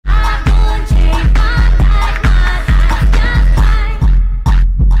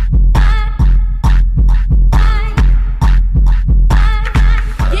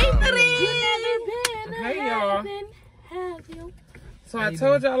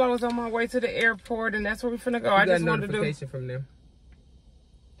told y'all I was on my way to the airport, and that's where we finna go. I just wanted to do. Notification from them.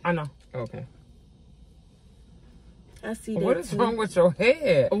 I know. Okay. I see that. What is wrong with your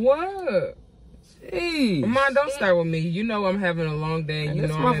head? What? Jeez. Mom, don't start with me. You know I'm having a long day. And you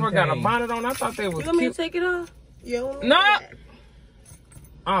this know I'm in motherfucker got a pain. bonnet on. I thought they was You want me to cute. take it off? No. That.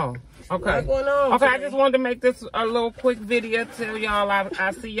 Oh, okay. What's going on Okay, today? I just wanted to make this a little quick video. Tell y'all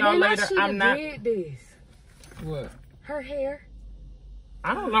I see y'all later. I'm not. Did this. What? Her hair.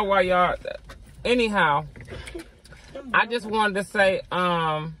 I don't know why y'all. Anyhow, I just wanted to say,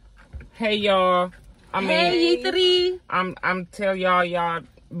 hey y'all. I mean, Hey, E3. I'm tell y'all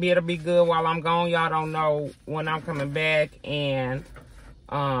better be good while I'm gone. Y'all don't know when I'm coming back, and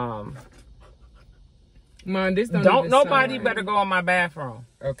Mom, this don't nobody better go in my bathroom.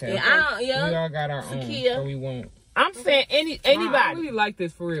 Okay. Yeah, We all got our own, Sakia. so we won't. I'm saying anybody. Mom, I really like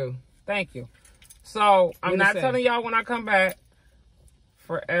this for real. Thank you. So I'm What not it say? telling y'all when I come back.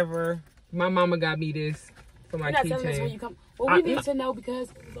 Forever. My mama got me this for my You're not telling us when keychain. you come. Well, we need to know because.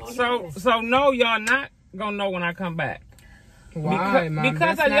 So no, y'all not gonna know when I come back. Why, Mom?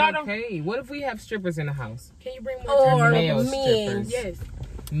 because That's y'all not don't. okay. What if we have strippers in the house? Can you bring more? Or Male men. strippers. Yes.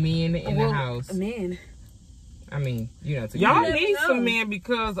 Men in the house. Men. I mean, you know. Y'all never need know. some men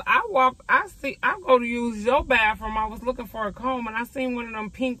because I go to use your bathroom. I was looking for a comb and I seen one of them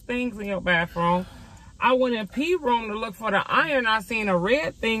pink things in your bathroom. I went in P room to look for the iron. I seen a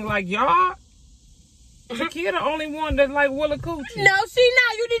red thing. Like y'all, the kid the only one that like Willa Coochie. No, she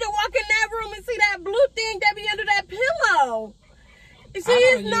not. You need to walk in that room and see that blue thing that be under that pillow. She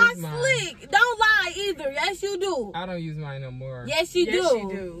don't is not use mine. slick. Don't lie either. Yes, you do. I don't use mine no more. Yes, you Yes, do.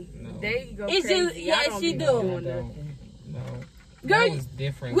 she do. No. They go It's crazy. just- yes, I don't she be do. I doing don't. nothing. No. Girl, That was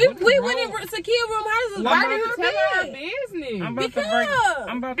different. We What is went wrong? in Sakia room. Hers was Why right in you her tell her bed. business? I'm about Because, to break.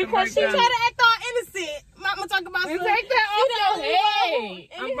 I'm about to because break she down. tried to act all innocent. Mama talk about Then some. take that off your head.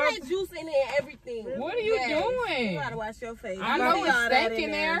 And I'm you about had juice in there and everything. What are you doing? You gotta wash your face. I You know see it's all that steak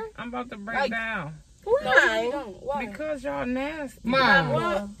in there. I'm about to break Like- down No, you Why? don't. Why? because y'all nasty. Mom,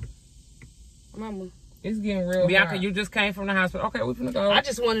 What? Mama. it's getting real Bianca, hot. you just came from the hospital. Okay, we finna go. I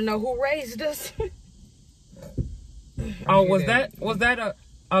just want to know who raised us. Oh, was that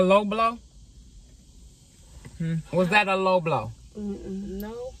a low blow? Hmm. Was that a low blow?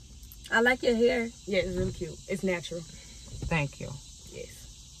 No. I like your hair. Yeah, it's really cute. It's natural. Thank you.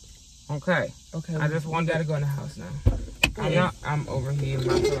 Yes. Okay. Okay, I just we wanted- gotta go in the house now. I'm over here. I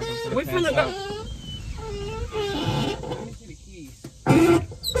feel like I'm We finna go. Let me see the keys.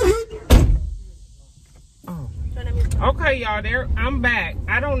 Oh. Okay, y'all. I'm back.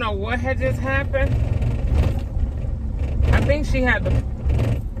 I don't know what had just happened. I think she had to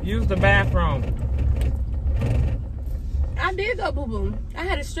use the bathroom. I did go boo boo. I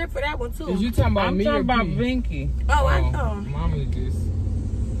had a strip for that one too. Is you talking about I'm me talking or about P? Binky. Oh, I Oh, know. Mama just.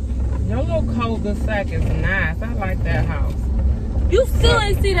 Your little clothing sack is nice. I like that house. You still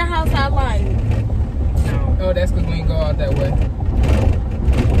ain't see the house I like. No. Oh, that's because we ain't go out that way.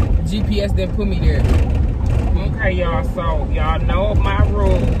 GPS didn't put me there. Okay, y'all. So y'all know my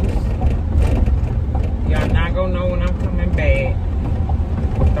rules. Y'all not gonna know when I'm coming back.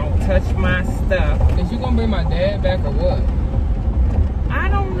 Don't touch my stuff. Is you gonna bring my dad back or what? I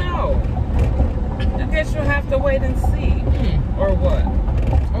don't know. I guess you'll have to wait and see. Or what?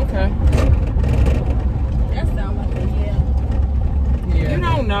 Okay. That sound like a yeah. Yeah. You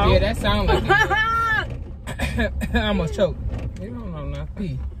don't know. Yeah, that sounds like it. I almost choked. You don't know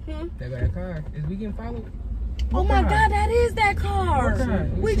nothing. P. They got a car. Is we getting followed? Oh my God, that is that car. Okay.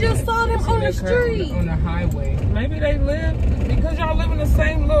 We just saw them on the street. On the highway. Maybe they live because y'all live in the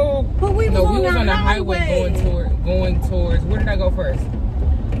same little. But we was, No, on, we was the on the highway going towards. Where did I go first?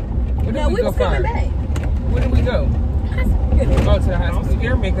 Where did No, we go was coming first? back. Where did we go? Oh, to the Don't hospital.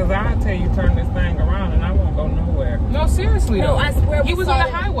 scare me because I'll tell you turn this thing around and I won't go nowhere. No, seriously No, though. I swear He we was saw on the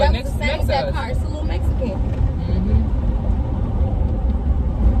them. highway That next was the same to that us. car. It's a little Mexican.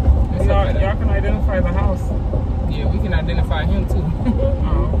 Y'all can identify the house. Yeah, we can identify him too.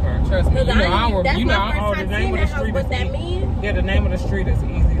 Oh, okay. Trust me. You know, That's you know, my oh, first the time name seeing of that the house, street but is that easy. man. Yeah, the name of the street is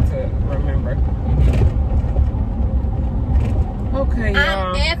easy to remember. Okay,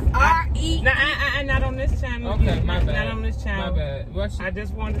 y'all. I'm FRE. Not on this channel. Okay, Yeah, my bad. Not on this channel. My bad. What I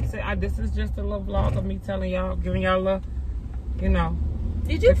just wanted to say, this is just a little vlog of me telling y'all, giving y'all a, you know.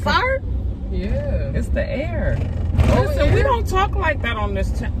 Did you fart? Yeah. It's the air. Oh, Listen, yeah. we don't talk like that on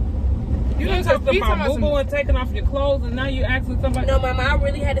this channel. You done talked He's about talking boo-boo and taking off your clothes, and now you asking somebody. No, Mama, I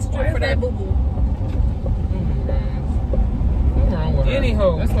really had a strip for that boo boo. What's wrong with her?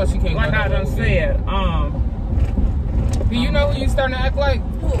 Anywho, That's why she can't like go I done nowhere. said, Do you know who you starting to act like?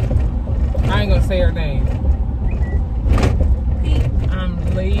 Who? I ain't gonna say her name. Pete. I'm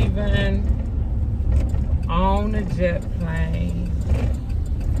living on a jet plane.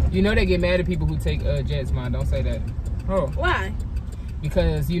 You know they get mad at people who take jets, Mom. Don't say that. Oh. Why?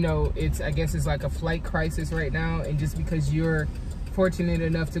 Because, you know, I guess it's like a flight crisis right now. And just because you're fortunate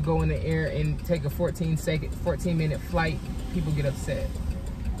enough to go in the air and take a 14-minute flight, people get upset.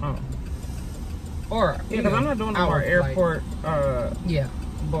 Oh. Or, Yeah, because I'm not doing no more airport yeah.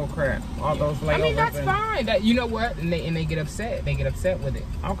 bull crap. All those layovers. I mean, that's fine. That, you know what? And they get upset. They get upset with it.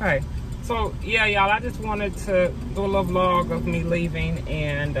 Okay. So, yeah, y'all, I just wanted to do a little vlog of me leaving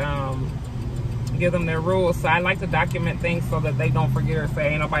and give them their rules. So I like to document things so that they don't forget or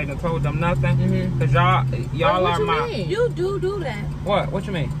say ain't nobody done told them nothing. Because y'all are my... Mean? You do that. What? What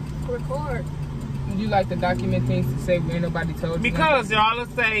you mean? Record. You like to document things to say ain't nobody told you because y'all will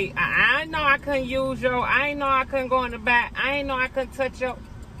say, I know I couldn't use yo. I ain't know I couldn't go in the back. I ain't know I couldn't touch yo.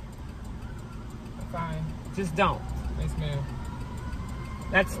 Fine. Just don't. Yes, ma'am.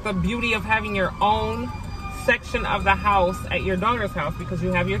 That's the beauty of having your own section of the house at your daughter's house because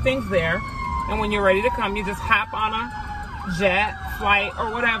you have your things there. And when you're ready to come, you just hop on a jet, flight,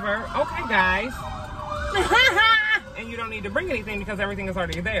 or whatever. Okay, guys. And you don't need to bring anything because everything is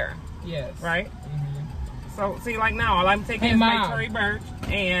already there. Yes. Right? Mm-hmm. So, see, like now, all I'm taking is my Tory Burch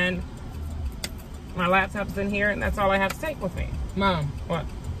and my laptop's in here, and that's all I have to take with me. Mom. What?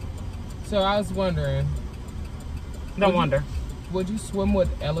 So, I was wondering. Don't wonder. Would you swim with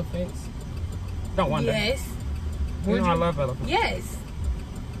elephants? Don't wonder. Yes. You know I love elephants. Yes.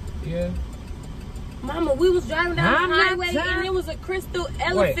 Yeah. Mama, we was driving down the highway and there was a crystal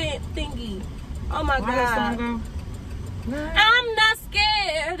elephant thingy. Oh my God. I'm not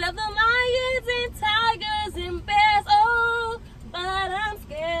scared of the lions and tigers and bears, oh, but I'm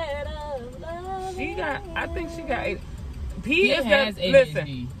scared of love. I think she got P is has that,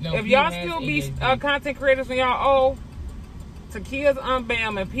 listen, no, if y'all still be content creators when y'all old, Takia's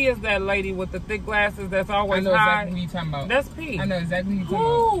Bam and P is that lady with the thick glasses that's always high. I know exactly who you talking about. That's P. I know exactly who you talking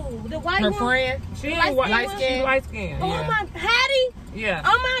about. Who? The white Her one? friend? She ain't light skin. She's light skin. Oh my, Hattie? Yeah.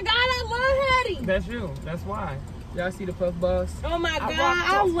 Oh my God, I love Hattie. That's you. That's why. Y'all see the puff balls? Oh my God,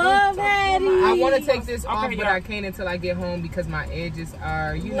 I love Hattie. I want to take this off, but I can't until I get home because my edges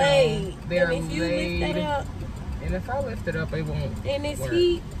are, you know, they're laid. And if I lift it up, it won't. And it's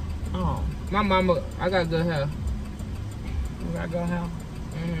heat. Oh. My mama, I got good hair. You got good hair?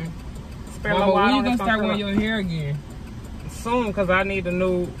 Mm-hmm. Mama, when you gonna start wearing your hair again? Soon, because I need a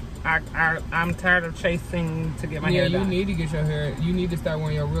new... I'm tired of chasing to get my hair done. You need to get your hair. You need to start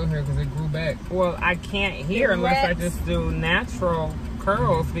wearing your real hair because it grew back. Well, I can't hear unless I just do natural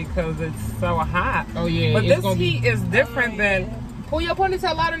curls because it's so hot. Oh yeah, but this heat is different than. Pull your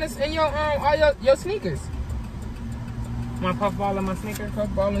ponytail out in your all your sneakers. My puff ball and my sneakers.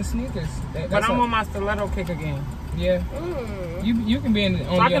 Puff ball and sneakers. But I'm on my stiletto kick again. Yeah. You can be in.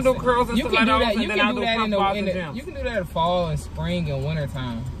 So I can do curls and stilettos, and then I'll do puff balls and gyms. You can do that in fall and spring and winter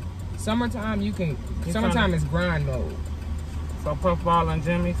time. Summertime, summertime is grind mode. So puff ball and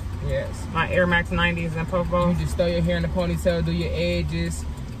jimmies? Yes. My Air Max 90s and puff balls? You just throw your hair in the ponytail, do your edges,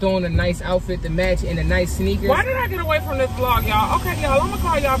 throw on a nice outfit to match and a nice sneakers. Why did I get away from this vlog, y'all? Okay, y'all, I'm going to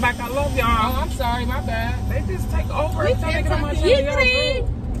call y'all back. I love y'all. Oh, I'm sorry, my bad. They just take over and try to get on my channel.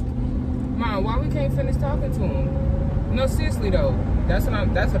 Mom, why we can't finish talking to them? No, seriously though. That's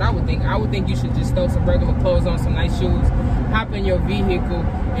what I would think. I would think you should just throw some regular clothes on, some nice shoes, hop in your vehicle,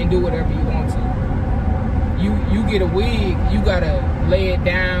 and do whatever you want to. You get a wig, you gotta lay it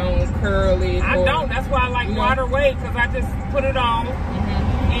down, curl it. I don't. That's why I like water wave, because I just put it on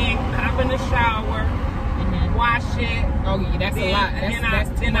and hop in the shower, wash it. Oh yeah, that's a lot.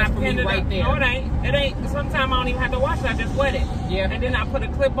 That's too much for me right there. No, it ain't. It ain't. Sometimes I don't even have to wash it. I just wet it. Yeah. And then I put a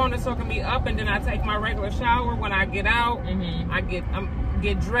clip on it so it can be up, and then I take my regular shower when I get out. I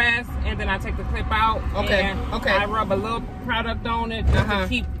get dressed, and then I take the clip out. Okay. And okay. I rub a little product on it to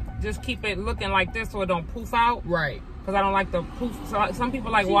keep it looking like this so it don't poof out. Right. Because I don't like the poof. So some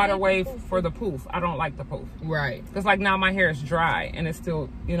people like water wave for the poof. I don't like the poof. Right. Because like now my hair is dry and it's still,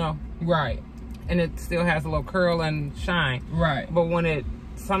 you know. Right. And it still has a little curl and shine. Right. But when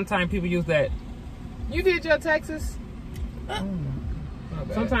sometimes people use that. You did your Texas?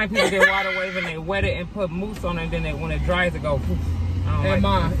 Sometimes people get water wave and they wet it and put mousse on it, and then when it dries, it go poof. Hey, like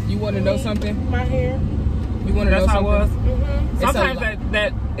Ma, you want to know something? My hair. You want to know something? That's how it was. Sometimes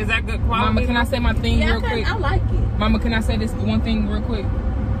that is that good quality? Mama, can I say my thing real quick? I like it. Mama, can I say this one thing real quick?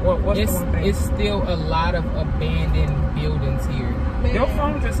 What's the one thing? It's still a lot of abandoned buildings here. Man. Your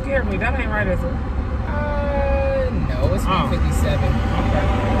phone just scared me. That ain't right, is it? No, it's 157. Okay.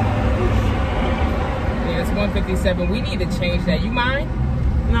 Yeah, it's 157. We need to change that. You mind?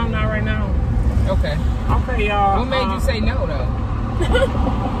 No, not right now. Okay. Okay, y'all. What made you say no, though?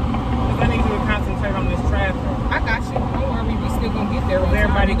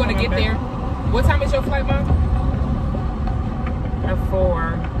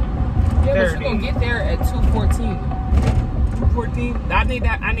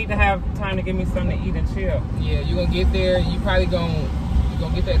 need to have time to give me something to eat and chill. Yeah, you gonna get there. You probably gonna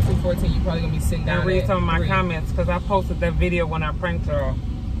get there at 2:14. You probably gonna be sitting down. And read some of my 3. comments because I posted that video when I pranked y'all.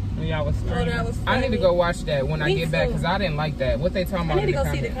 When y'all was streaming. that was I need to go watch that when I get back too. because I didn't like that. What they talking about? I need to in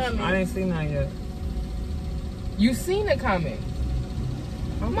go see the comments? comments. I didn't see none yet. You seen the comments?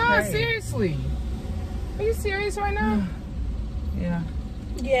 Okay. Mom, seriously? Are you serious right now? Yeah.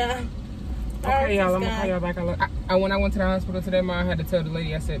 Yeah. Okay, y'all. I'm gonna call y'all back. When I went to the hospital today, Mom, I had to tell the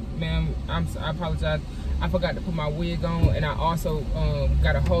lady. I said, "Ma'am, I apologize. I forgot to put my wig on, and I also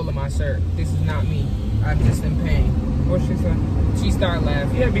got a hole in my shirt. This is not me. I'm just in pain." What she said? She started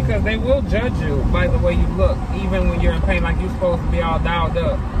laughing. Yeah, because they will judge you by the way you look, even when you're in pain, like you're supposed to be all dialed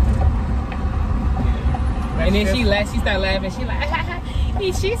up. And then she laughed. She started laughing. She like,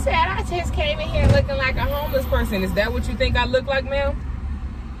 she said, "I just came in here looking like a homeless person." Is that what you think I look like, ma'am?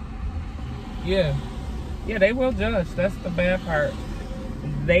 Yeah. Yeah, they will judge. That's the bad part.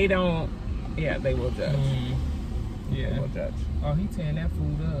 They don't. Yeah, they will judge. Yeah. They will judge. Oh, he tearing that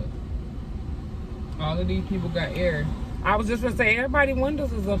food up. All of these people got air. I was just gonna say everybody's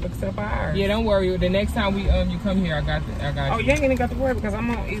windows is up except ours. Yeah, don't worry. The next time we you come here, I got Oh, you. you ain't even got to worry because I'm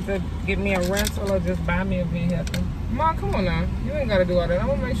gonna either get me a rental or just buy me a vehicle. Mom, come on now. You ain't gotta do all that. I'm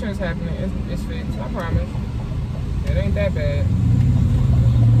gonna make sure it's happening. It's fixed. I promise. It ain't that bad.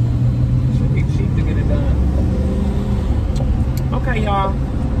 Should be cheap to get it done. Okay, y'all.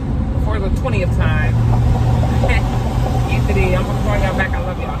 For the 20th time. Anthony, I'm gonna call y'all back. I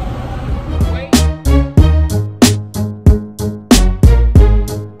love y'all.